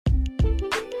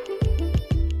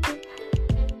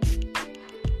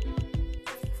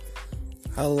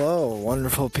Hello,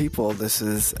 wonderful people. This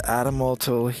is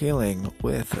Adamoto Healing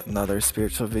with another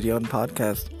spiritual video and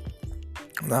podcast.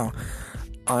 Now,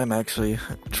 I'm actually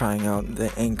trying out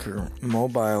the Anchor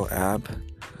mobile app.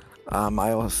 I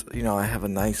have a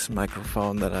nice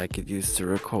microphone that I could use to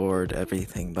record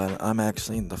everything, but I'm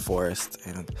actually in the forest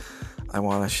and I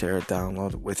want to share a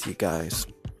download with you guys.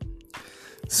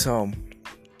 So,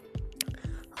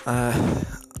 I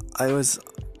was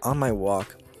on my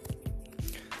walk.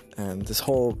 And this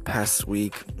whole past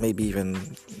week, maybe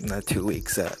even not 2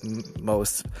 weeks, at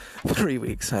most 3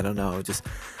 weeks, I don't know,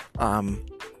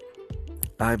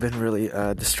 I've been really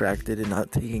distracted and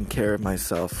not taking care of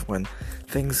myself when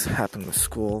things happen with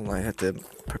school. I had to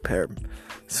prepare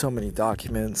so many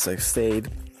documents. I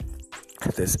stayed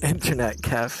at this internet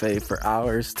cafe for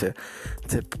hours to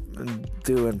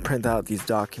do and print out these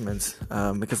documents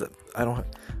because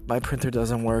my printer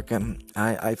doesn't work, and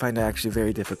I find it actually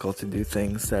very difficult to do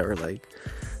things that are like